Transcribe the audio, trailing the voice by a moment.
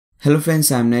Hello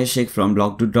friends, I'm Shaikh from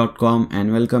blogdude.com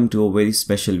and welcome to a very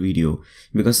special video,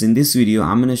 because in this video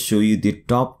I'm going to show you the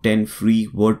top 10 free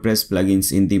WordPress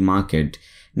plugins in the market.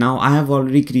 Now I have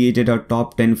already created a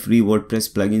top 10 free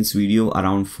WordPress plugins video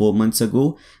around 4 months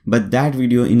ago, but that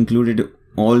video included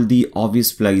all the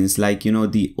obvious plugins like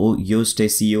the Yoast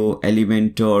SEO,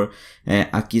 Elementor,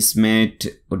 Akismet,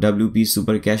 WP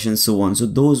Super Cache and so on. So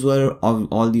those were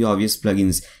all the obvious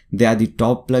plugins. They are the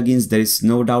top plugins. There is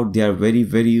no doubt they are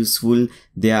very useful.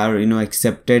 They are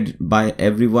accepted by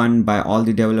everyone, by all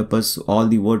the developers, all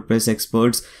the WordPress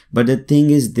experts. But the thing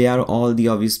is, they are all the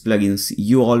obvious plugins.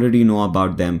 You already know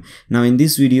about them. Now in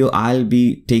this video I'll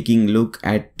be taking a look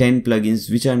at 10 plugins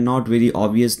which are not very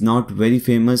obvious, not very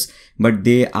famous, but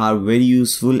they are very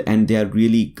useful and they are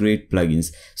really great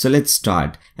plugins. So let's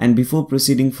start. And before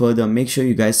proceeding further, make sure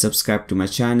you guys subscribe to my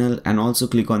channel and also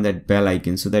click on that bell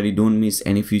icon so that you don't miss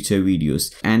any future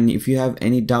videos. And if you have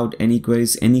any doubt, any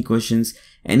queries, any questions,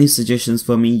 any suggestions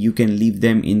for me, you can leave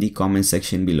them in the comment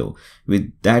section below.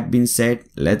 With that being said,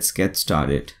 let's get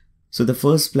started. So the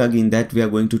first plugin that we are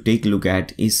going to take a look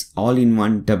at is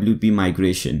all-in-one WP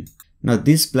migration. Now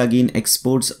this plugin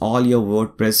exports all your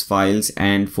WordPress files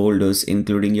and folders,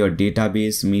 including your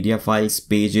database, media files,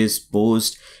 pages,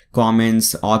 posts,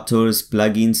 comments, authors,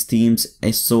 plugins, themes,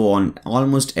 and so on,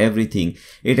 almost everything.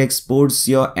 It exports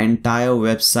your entire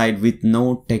website with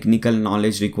no technical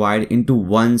knowledge required into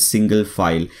one single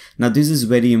file. Now this is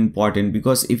very important,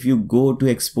 because if you go to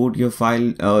export your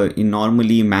file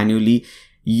normally manually,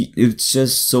 it's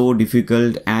just so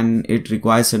difficult and it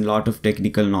requires a lot of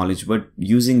technical knowledge. But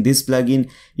using this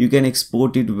plugin, you can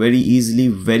export it very easily,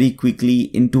 very quickly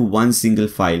into one single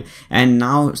file. And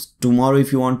now tomorrow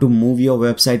if you want to move your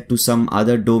website to some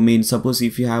other domain, suppose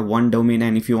if you have one domain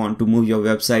and if you want to move your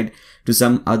website to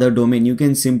some other domain, you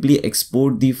can simply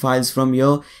export the files from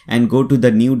here and go to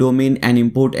the new domain and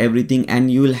import everything,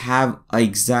 and you will have an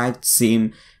exact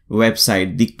same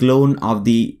website, the clone of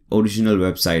the original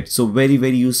website. So very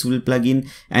useful plugin,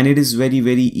 and it is very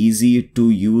easy to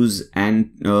use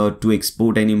and to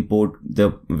export and import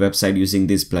the website using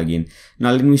this plugin.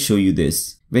 Now let me show you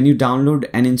this. When you download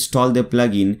and install the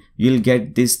plugin, you'll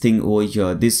get this thing over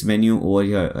here, this menu over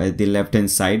here at the left hand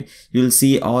side. You'll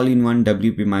see all-in-one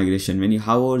WP migration. When you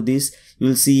hover over this,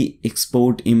 you'll see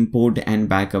export, import and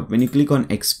backup. When you click on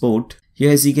export,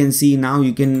 here as you can see, now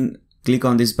you can click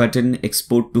on this button,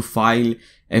 export to file,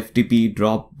 FTP,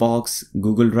 Dropbox,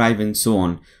 Google Drive and so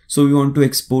on. So we want to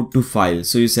export to file.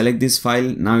 So you select this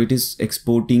file. Now it is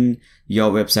exporting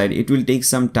your website. It will take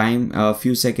some time, a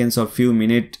few seconds or few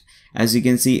minutes. As you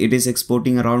can see, it is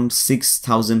exporting around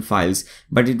 6,000 files,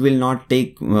 but it will not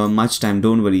take much time,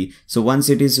 don't worry. So once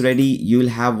it is ready, you will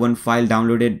have one file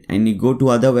downloaded, and you go to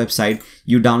other website,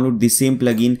 you download the same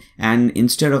plugin, and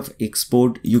instead of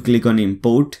export, you click on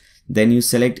import. Then you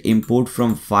select import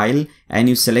from file and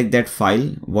you select that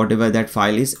file, whatever that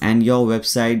file is, and your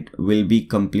website will be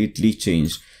completely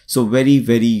changed. So very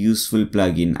useful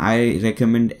plugin. I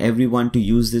recommend everyone to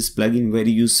use this plugin.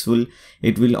 Very useful.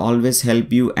 It will always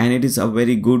help you, and it is a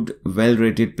very good,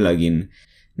 well-rated plugin.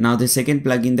 Now the second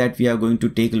plugin that we are going to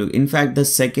take a look. In fact, the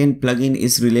second plugin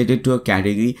is related to a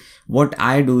category. What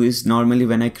I do is, normally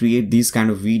when I create these kind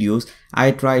of videos,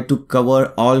 I try to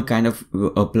cover all kind of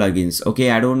plugins.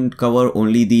 Okay, I don't cover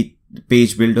only the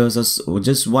page builders or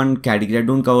just one category. I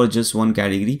don't cover just one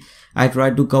category. I try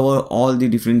to cover all the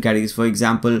different categories. For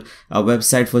example, a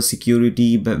website for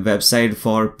security, website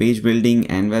for page building,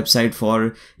 and website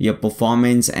for your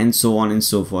performance and so on and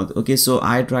so forth. Okay, so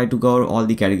I try to cover all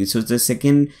the categories. So the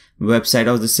second website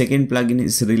or the second plugin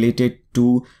is related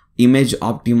to image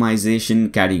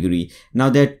optimization category. Now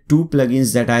there are two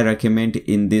plugins that I recommend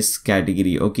in this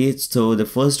category. Okay, so the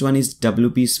first one is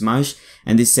WP Smush,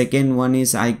 and the second one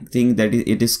is, I think that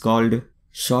it is called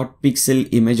ShortPixel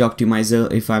Image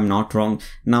Optimizer, if I'm not wrong.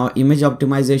 Now image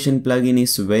optimization plugin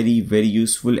is very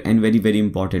useful and very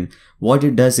important. What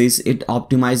it does is it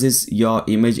optimizes your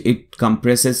image, it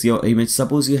compresses your image.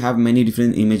 Suppose you have many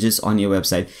different images on your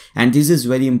website, and this is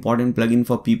very important plugin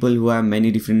for people who have many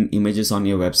different images on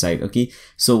your website. Okay,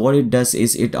 so what it does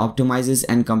is it optimizes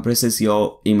and compresses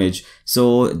your image.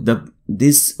 So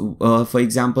for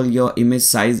example, your image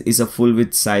size is a full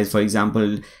width size, for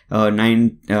example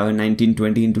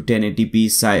 1920 into 1080p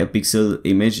pixel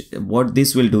image. What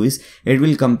this will do is it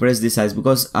will compress the size,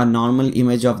 because a normal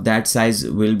image of that size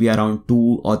will be around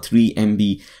 2 or 3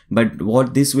 MB, but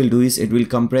what this will do is it will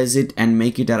compress it and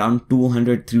make it around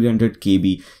 200-300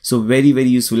 KB. So very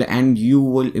useful, and you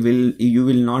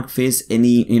will not face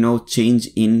any change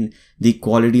in the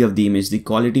quality of the image. The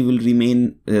quality will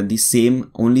remain the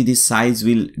same, only the size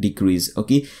will decrease.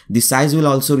 Okay, the size will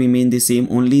also remain the same,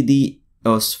 only the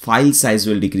file size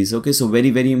will decrease. Okay, so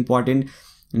very important.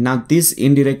 Now this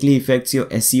indirectly affects your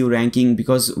SEO ranking,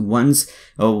 because once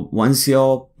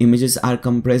your images are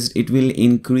compressed, it will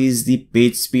increase the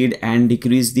page speed and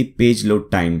decrease the page load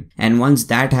time. And once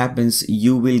that happens,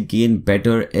 you will gain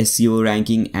better SEO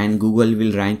ranking and Google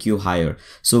will rank you higher.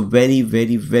 So very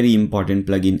important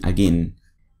plugin again.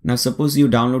 Now suppose you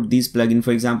download this plugin.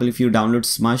 For example, if you download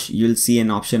Smush, you'll see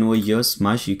an option over here,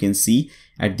 Smush, you can see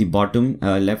at the bottom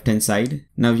left hand side.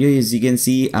 Now here, as you can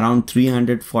see, around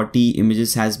 340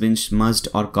 images has been smushed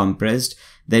or compressed.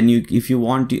 Then if you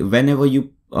want to, whenever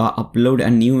you upload a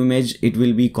new image, it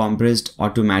will be compressed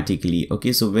automatically.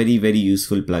 Okay, so very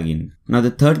useful plugin. Now the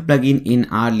third plugin in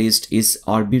our list is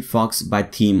WordPress by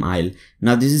TinyMCE.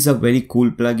 Now this is a very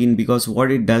cool plugin, because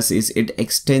what it does is it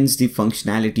extends the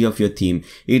functionality of your theme.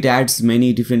 It adds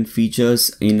many different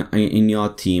features in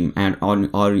your theme and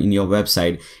or in your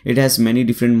website. It has many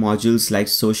different modules like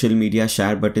social media,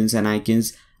 share buttons and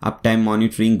icons, uptime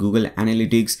monitoring, Google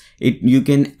Analytics. You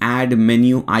can add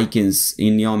menu icons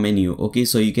in your menu. Okay,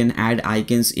 so you can add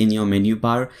icons in your menu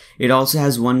bar. It also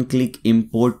has one-click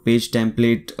import page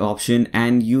template option,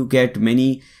 and you get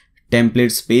many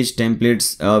templates, page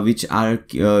templates, which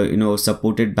are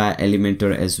supported by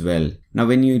Elementor as well. Now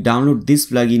when you download this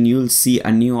plugin, you'll see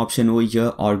a new option over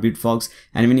here, WordPress,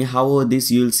 and when you hover over this,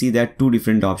 you'll see there are two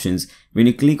different options. When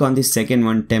you click on the second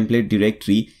one, template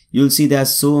directory, you'll see there are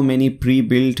so many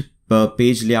pre-built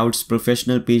page layouts,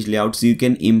 professional page layouts you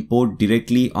can import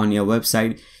directly on your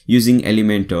website using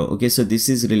Elementor. Okay, so this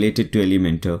is related to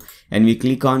Elementor. And we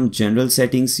click on general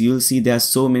settings, you'll see there are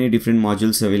so many different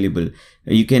modules available.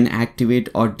 You can activate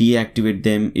or deactivate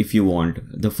them if you want.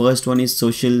 The first one is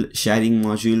social sharing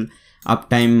module,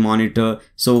 uptime monitor.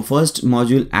 So first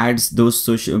module adds those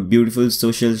beautiful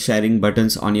social sharing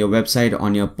buttons on your website,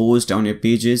 on your post, on your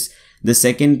pages. The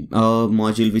second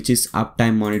module, which is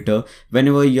uptime monitor,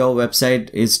 whenever your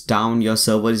website is down, your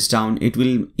server is down, it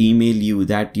will email you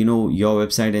that your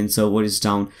website and server is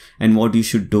down and what you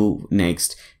should do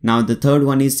next. Now the third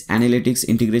one is analytics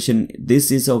integration.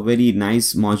 This is a very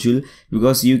nice module,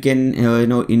 because you can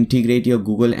integrate your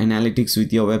Google Analytics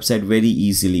with your website very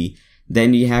easily.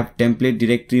 Then you have template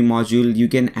directory module. You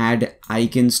can add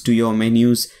icons to your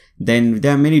menus. Then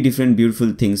there are many different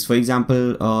beautiful things. For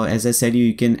example, as I said,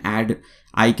 you can add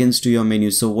icons to your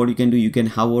menu. So what you can do, you can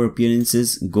hover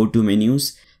appearances, go to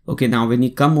menus. Okay, now when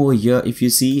you come over here, if you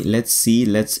see, let's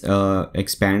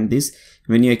expand this.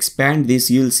 When you expand this,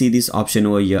 you'll see this option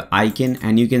over here, icon,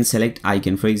 and you can select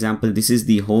icon. For example, this is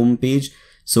the home page.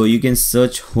 So you can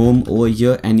search home over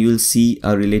here and you'll see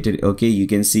a related, okay, you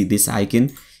can see this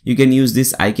icon. You can use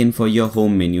this icon for your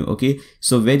home menu. Okay,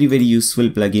 so very useful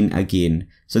plugin again.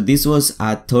 So this was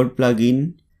our third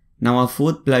plugin. Now our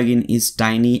fourth plugin is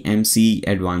TinyMCE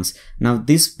Advanced. Now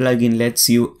this plugin lets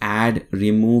you add,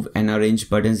 remove and arrange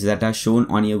buttons that are shown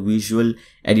on your visual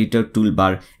editor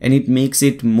toolbar, and it makes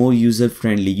it more user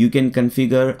friendly. You can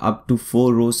configure up to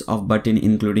 4 rows of button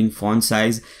including font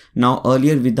size. Now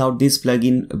earlier, without this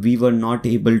plugin, we were not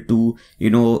able to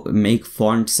make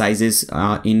font sizes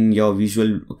in your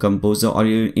visual composer or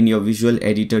in your visual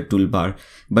editor toolbar,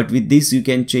 but with this you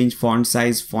can change font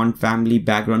size, font family,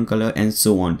 background color and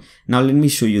so on. Now let me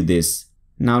show you this.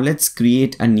 Now let's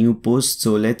create a new post.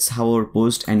 So let's hover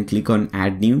post and click on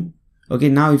add new. Okay,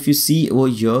 now if you see over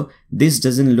here, this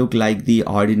doesn't look like the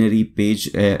ordinary page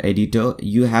editor.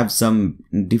 You have some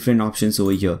different options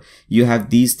over here. You have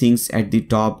these things at the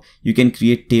top. You can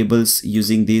create tables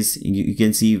using this. You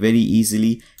can see very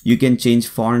easily. You can change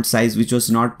font size, which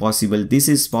was not possible. This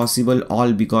is possible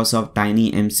all because of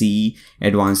TinyMCE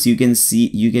Advanced. You can see,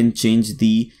 you can change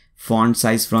the font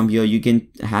size from here. You can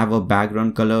have a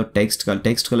background color, text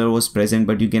color was present,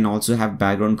 but you can also have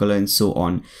background color and so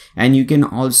on. And you can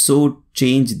also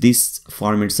change this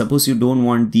format. Suppose you don't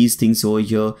want these things over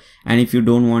here, and if you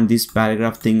don't want this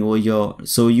paragraph thing over here,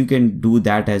 so you can do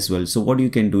that as well. So what you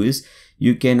can do is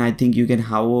you can, I think you can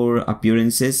hover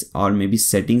appearances or maybe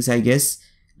settings, I guess.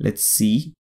 Let's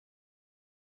see.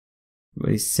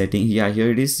 Where is setting? Yeah,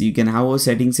 here it is. You can hover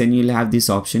settings and you'll have this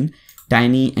option,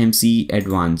 TinyMCE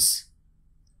Advanced.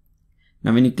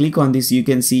 Now when you click on this, you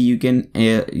can see you can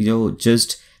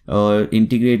just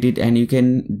integrate it, and you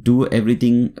can do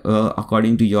everything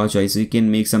according to your choice. So you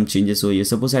can make some changes over here.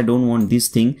 Suppose I don't want this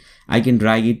thing, I can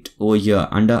drag it over here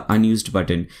under unused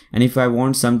button, and if I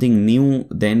want something new,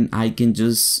 then I can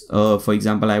just for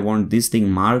example, I want this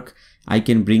thing mark, I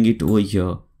can bring it over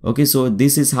here. Okay, so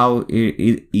this is how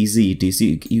easy it is.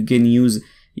 You can use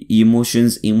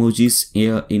emotions, emojis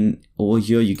here over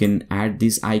here. You can add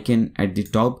this icon at the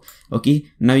top. Okay,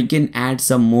 now you can add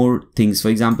some more things. For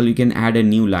example, you can add a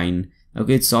new line.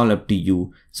 Okay, it's all up to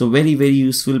you. So very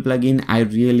useful plugin. I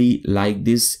really like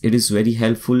this. It is very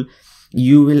helpful.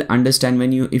 You will understand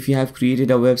when if you have created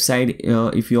a website,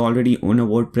 if you already own a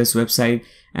WordPress website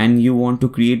and you want to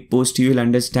create post, you will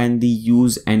understand the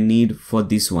use and need for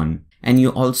this one. And you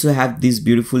also have this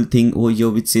beautiful thing over here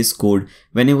which says code.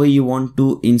 Whenever you want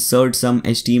to insert some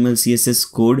HTML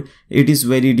CSS code, it is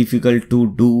very difficult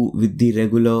to do with the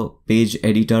regular page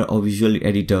editor or visual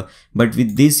editor, but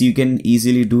with this you can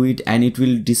easily do it, and it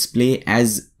will display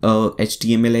as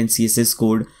HTML and CSS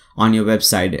code on your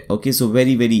website. Okay, so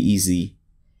very easy.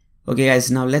 Okay guys,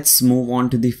 now let's move on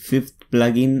to the fifth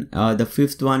plugin. The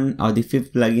fifth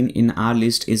plugin in our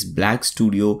list is Black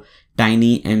Studio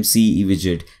TinyMCE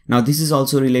Widget. Now this is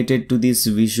also related to this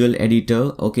visual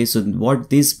editor. Okay, so what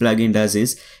this plugin does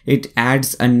is it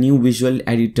adds a new visual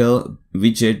editor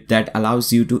widget that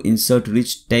allows you to insert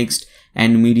rich text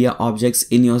and media objects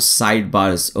in your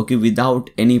sidebars, okay, without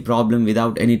any problem,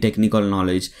 without any technical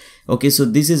knowledge. Okay, so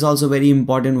this is also very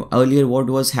important. Earlier what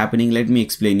was happening, let me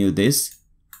explain you this.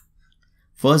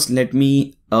 First, let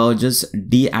me just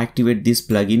deactivate this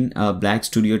plugin, Black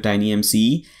Studio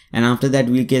TinyMCE, and after that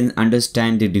we can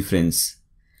understand the difference.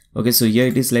 Okay, so here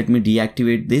it is. Let me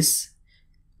deactivate this.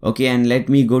 Okay, and let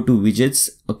me go to widgets.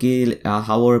 Okay,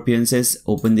 how our appearances,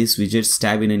 open this widgets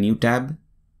tab in a new tab.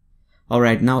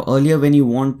 Alright, now earlier when you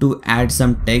want to add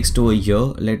some text over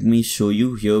here, let me show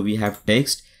you. Here we have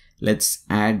text. Let's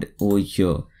add over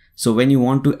here. So when you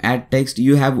want to add text,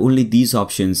 you have only these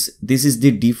options. This is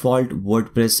the default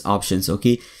WordPress options.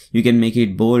 Okay, you can make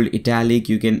it bold, italic,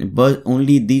 you can, but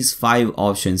only these 5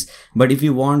 options. But if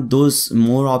you want those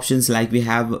more options like we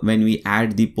have when we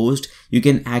add the post, you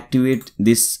can activate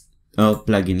this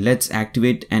plugin. Let's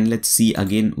activate and let's see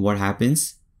again what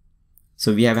happens.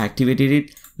 So we have activated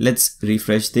it. Let's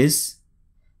refresh this.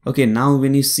 Okay, now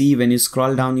when you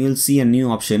scroll down, you'll see a new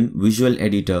option, visual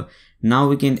editor. Now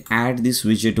we can add this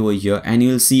widget over here and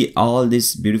you'll see all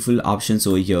these beautiful options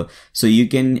over here. So you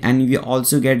can, and we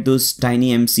also get those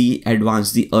TinyMCE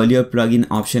Advanced, the earlier plugin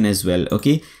option as well.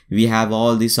 Okay, we have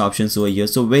all these options over here.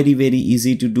 So very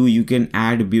easy to do. You can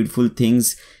add beautiful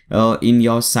things in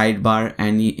your sidebar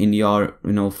and in your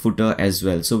footer as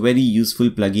well. So very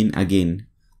useful plugin again.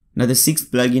 Now the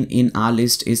sixth plugin in our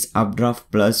list is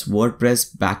UpdraftPlus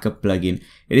WordPress backup plugin.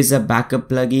 It is a backup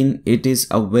plugin. It is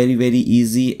a very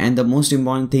easy, and the most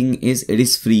important thing is it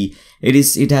is free.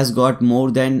 It has got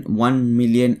more than 1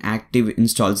 million active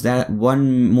installs. There are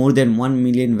more than 1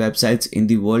 million websites in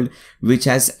the world which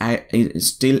has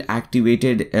still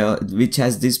activated, which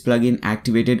has this plugin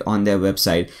activated on their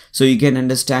website. So you can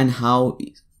understand how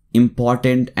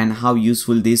important and how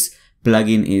useful this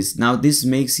plugin is. Now this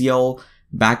makes your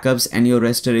backups and your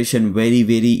restoration very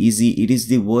easy. It is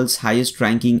the world's highest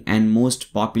ranking and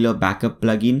most popular backup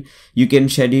plugin. You can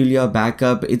schedule your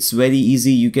backup. It's very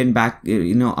easy. You can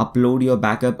upload your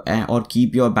backup or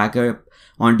keep your backup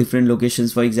on different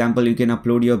locations. For example, you can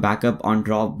upload your backup on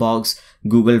Dropbox,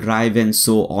 Google Drive and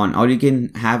so on, or you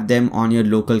can have them on your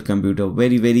local computer.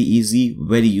 Very easy,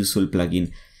 very useful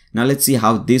plugin. Now let's see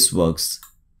how this works.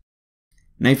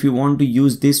 Now if you want to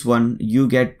use this one, you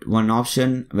get one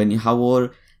option. When you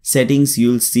hover settings,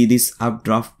 you'll see this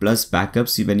UpdraftPlus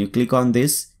backups. When you click on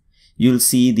this, you'll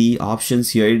see the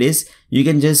options. Here it is. You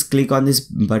can just click on this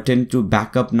button to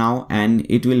backup now and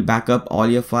it will back up all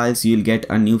your files. You'll get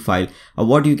a new file.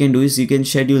 What you can do is you can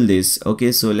schedule this.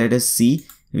 Okay, so let us see.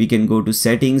 We can go to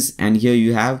settings and here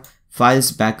you have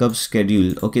files backup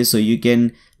schedule. Okay, so you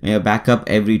can backup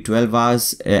every 12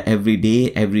 hours, every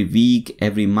day, every week,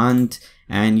 every month.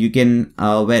 And you can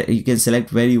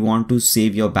select where you want to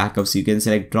save your backups. You can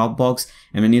select Dropbox,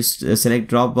 and when you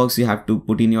select Dropbox, you have to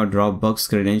put in your Dropbox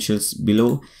credentials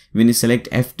below. When you select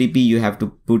FTP, you have to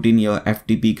put in your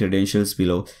FTP credentials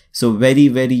below. So very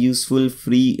useful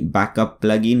free backup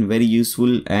plugin, very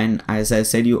useful. And as I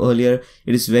said you earlier,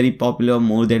 it is very popular.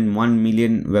 More than 1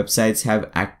 million websites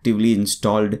have actively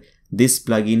installed this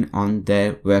plugin on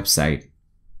their website.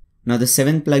 Now the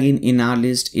seventh plugin in our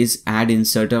list is Ad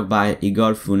Inserter by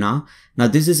Igor Funa. Now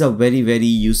this is a very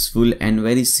useful and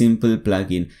very simple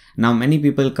plugin. Now many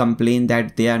people complain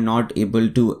that they are not able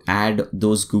to add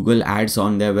those Google ads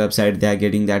on their website. They are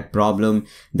getting that problem,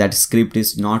 that script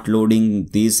is not loading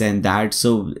this and that.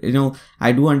 So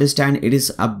I do understand it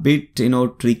is a bit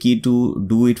tricky to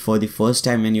do it for the first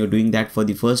time. When you're doing that for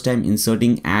the first time,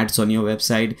 inserting ads on your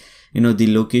website,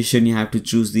 the location, you have to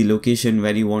choose the location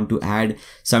where you want to add.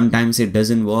 Sometimes it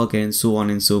doesn't work, and so on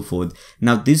and so forth.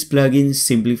 Now this plugin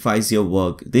simplifies your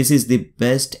work. This is the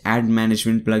best ad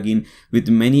management plugin with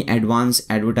many advanced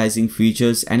advertising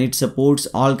features, and it supports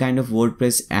all kind of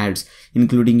WordPress ads,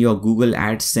 including your Google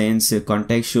AdSense,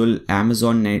 contextual,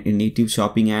 Amazon native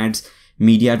shopping ads,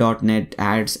 media.net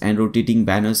ads, and rotating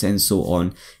banners, and so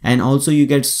on. And also you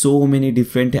get so many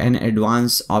different and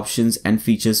advanced options and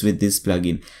features with this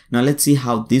plugin. Now let's see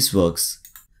how this works.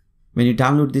 When you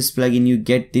download this plugin, you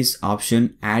get this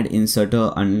option Ad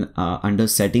Inserter under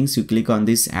settings. You click on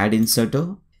this Ad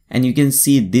Inserter and you can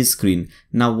see this screen.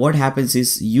 Now what happens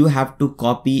is you have to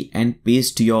copy and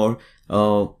paste your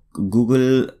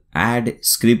Google ad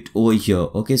script over here.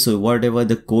 Okay, so whatever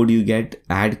the code you get,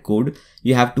 ad code,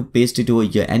 you have to paste it over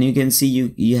here, and you can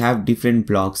see you have different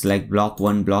blocks like block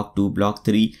 1, block 2, block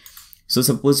 3. So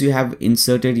suppose you have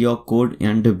inserted your code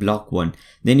under block 1,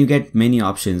 then you get many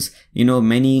options,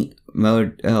 many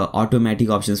automatic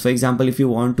options. For example, if you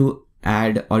want to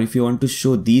add, or if you want to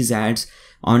show these ads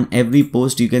on every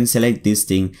post, you can select this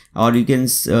thing, or you can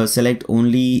select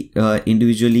only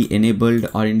individually enabled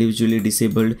or individually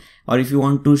disabled. Or if you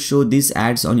want to show these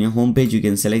ads on your home page, you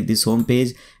can select this home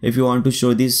page. If you want to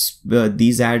show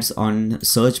these ads on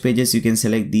search pages, you can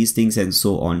select these things, and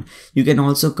so on. You can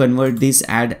also convert this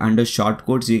ad under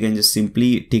shortcodes. You can just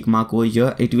simply tick mark over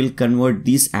here. It will convert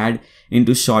this ad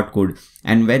into shortcode,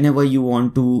 and whenever you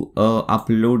want to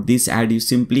upload this ad, you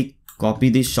simply copy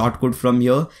this shortcode from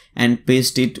here and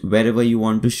paste it wherever you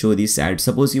want to show this ad.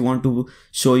 Suppose you want to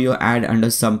show your ad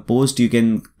under some post, you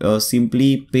can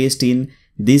simply paste in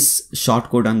this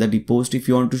shortcode under the post. If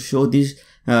you want to show this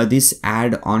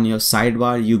ad on your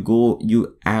sidebar,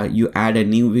 you add a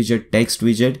new widget, text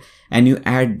widget, and you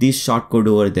add this shortcode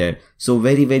over there. So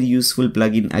very useful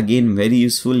plugin. Again, very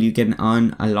useful. You can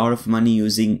earn a lot of money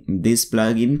using this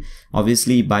plugin,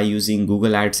 obviously by using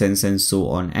Google AdSense and so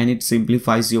on, and it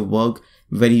simplifies your work.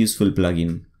 Very useful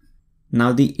plugin.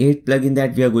 Now the 8th plugin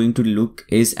that we are going to look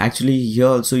is actually here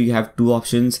also you have two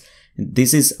options.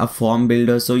 This is a form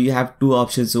builder, so you have two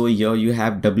options over here. You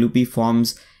have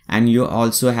WPForms and you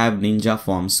also have Ninja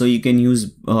Forms, so you can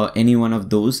use any one of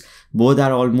those. Both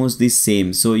are almost the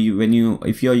same. So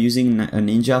if you're using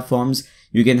Ninja Forms,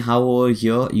 you can hover over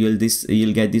here,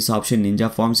 you'll get this option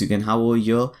Ninja Forms. You can hover over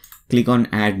here, click on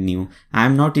add new. I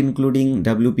am not including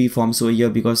WPForms over here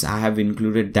because I have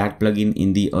included that plugin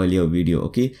in the earlier video.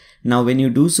 Okay, now when you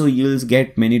do so, you'll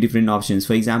get many different options.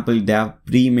 For example, they have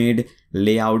pre-made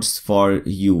layouts for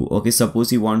you. Okay,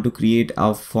 suppose you want to create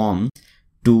a form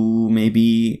to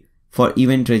maybe for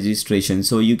event registration,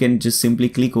 so you can just simply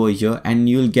click over here and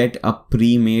you'll get a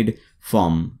pre-made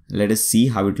form. Let us see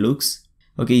how it looks.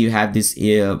 Okay, you have this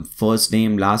first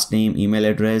name, last name, email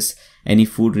address, any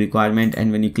food requirement,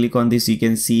 and when you click on this, you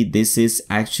can see this is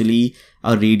actually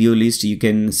a radio list. You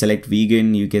can select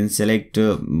vegan, you can select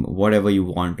whatever you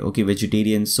want, okay,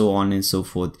 vegetarian, so on and so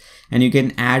forth, and you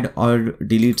can add or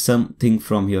delete something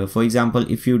from here. For example,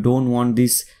 if you don't want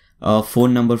this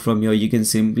phone number from here, you can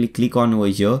simply click on over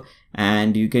here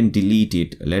and you can delete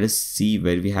it. Let us see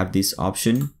where we have this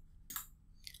option.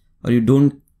 Or you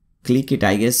don't click it,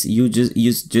 I guess you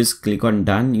just click on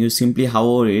done. You simply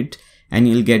hover it and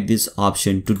you'll get this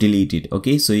option to delete it.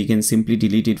 Okay, so you can simply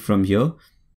delete it from here.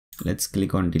 Let's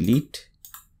click on delete.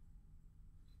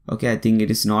 Okay, I think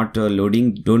it is not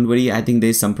loading. Don't worry, I think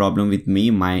there is some problem with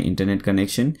my internet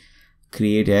connection.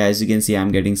 Create, as you can see,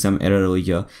 I'm getting some error over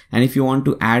here. And if you want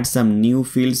to add some new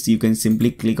fields, you can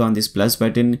simply click on this plus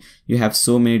button. You have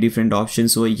so many different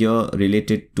options over here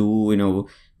related to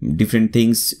different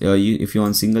things. If you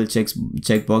want single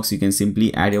checkbox, you can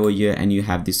simply add over here and you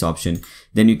have this option.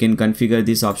 Then you can configure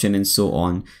this option and so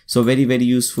on. So very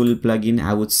useful plugin,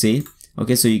 I would say.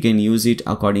 Okay, so you can use it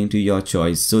according to your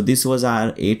choice. So this was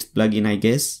our 8th plugin, I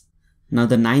guess. Now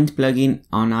the 9th plugin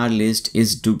on our list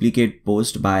is Duplicate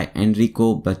Post by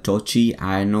Enrico Bertocci.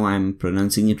 I know I'm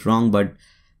pronouncing it wrong, but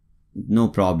no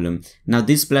problem. Now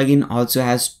this plugin also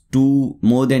has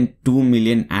more than 2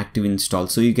 million active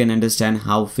installs, so you can understand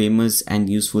how famous and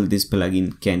useful this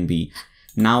plugin can be.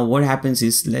 Now what happens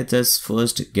is, let us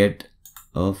first get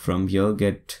out from here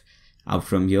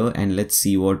and let's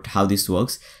see how this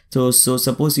works. So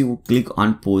suppose you click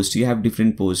on post, you have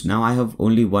different posts. Now I have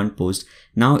only one post.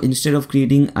 Now instead of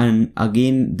creating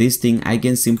again this thing, I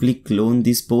can simply clone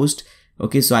this post.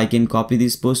 Okay, so I can copy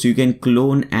this post. You can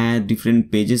clone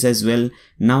different pages as well.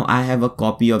 Now I have a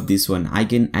copy of this one. I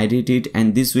can edit it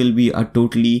and this will be a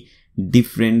totally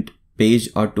different page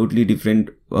or totally different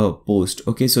post.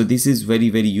 Okay, so this is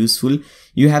very useful.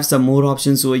 You have some more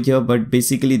options over here, but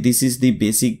basically this is the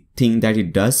basic thing that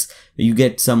it does. You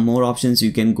get some more options.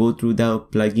 You can go through the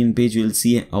plugin page, you will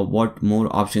see what more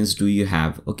options do you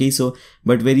have. Okay, so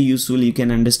but very useful. You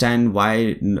can understand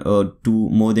why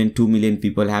more than 2 million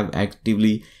people have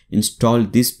actively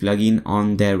installed this plugin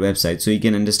on their website, so you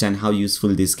can understand how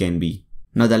useful this can be.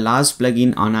 Now the last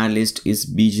plugin on our list is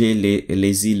BJ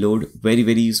Lazy Load. Very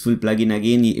useful plugin.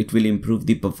 Again, it will improve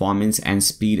the performance and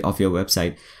speed of your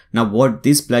website. Now what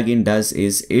this plugin does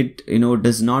is it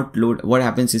does not load. What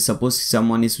happens is, suppose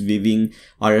someone is viewing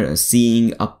or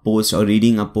seeing a post or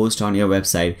reading a post on your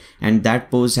website, and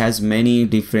that post has many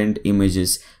different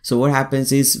images. So what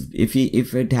happens is, if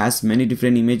it has many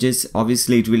different images,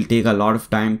 obviously it will take a lot of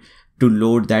time to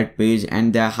load that page,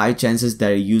 and there are high chances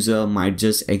that a user might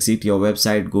just exit your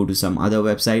website, go to some other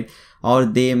website, or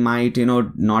they might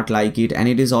not like it, and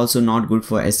it is also not good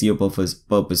for SEO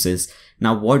purposes.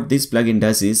 Now what this plugin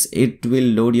does is it will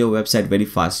load your website very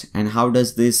fast. And how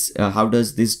does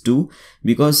this do?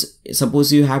 Because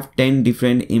suppose you have 10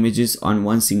 different images on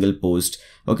one single post.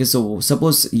 Okay, so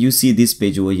suppose you see this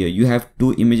page over here, you have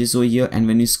 2 images over here, and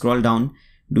when you scroll down,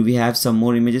 do we have some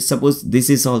more images? Suppose this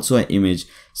is also an image.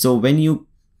 So when you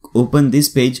open this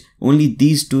page, only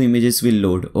these 2 images will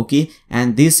load. Okay,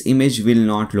 and this image will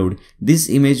not load. This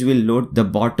image will load. The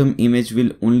bottom image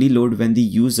will only load when the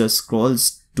user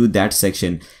scrolls to that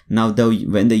section. Now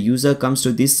when the user comes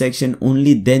to this section,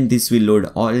 only then this will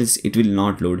load, or else it will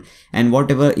not load. And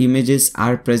whatever images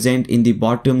are present in the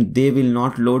bottom, they will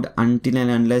not load until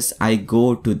and unless I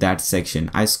go to that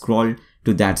section, I scroll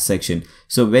to that section.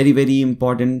 So very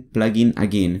important plugin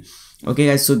again. Okay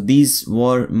guys, so these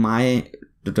were my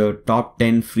top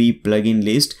 10 free plugin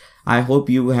list. I hope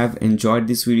you have enjoyed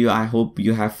this video. I hope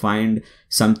you have find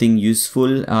something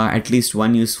useful, at least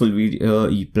one useful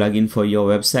plugin for your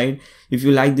website. If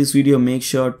you like this video, make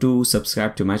sure to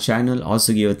subscribe to my channel.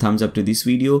 Also give a thumbs up to this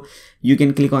video. You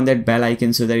can click on that bell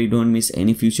icon so that you don't miss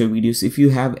any future videos. If you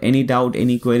have any doubt,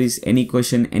 any queries, any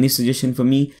question, any suggestion for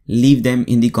me, leave them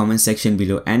in the comment section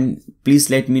below. And please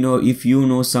let me know if you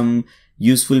know some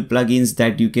useful plugins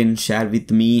that you can share with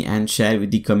me and share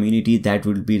with the community. That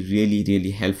would be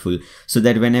really helpful, so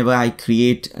that whenever I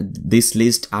create this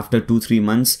list after 2-3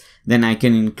 months, then I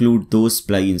can include those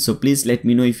plugins. So please let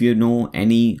me know if you know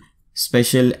any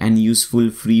special and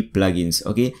useful free plugins.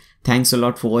 Okay, thanks a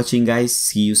lot for watching guys.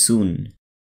 See you soon.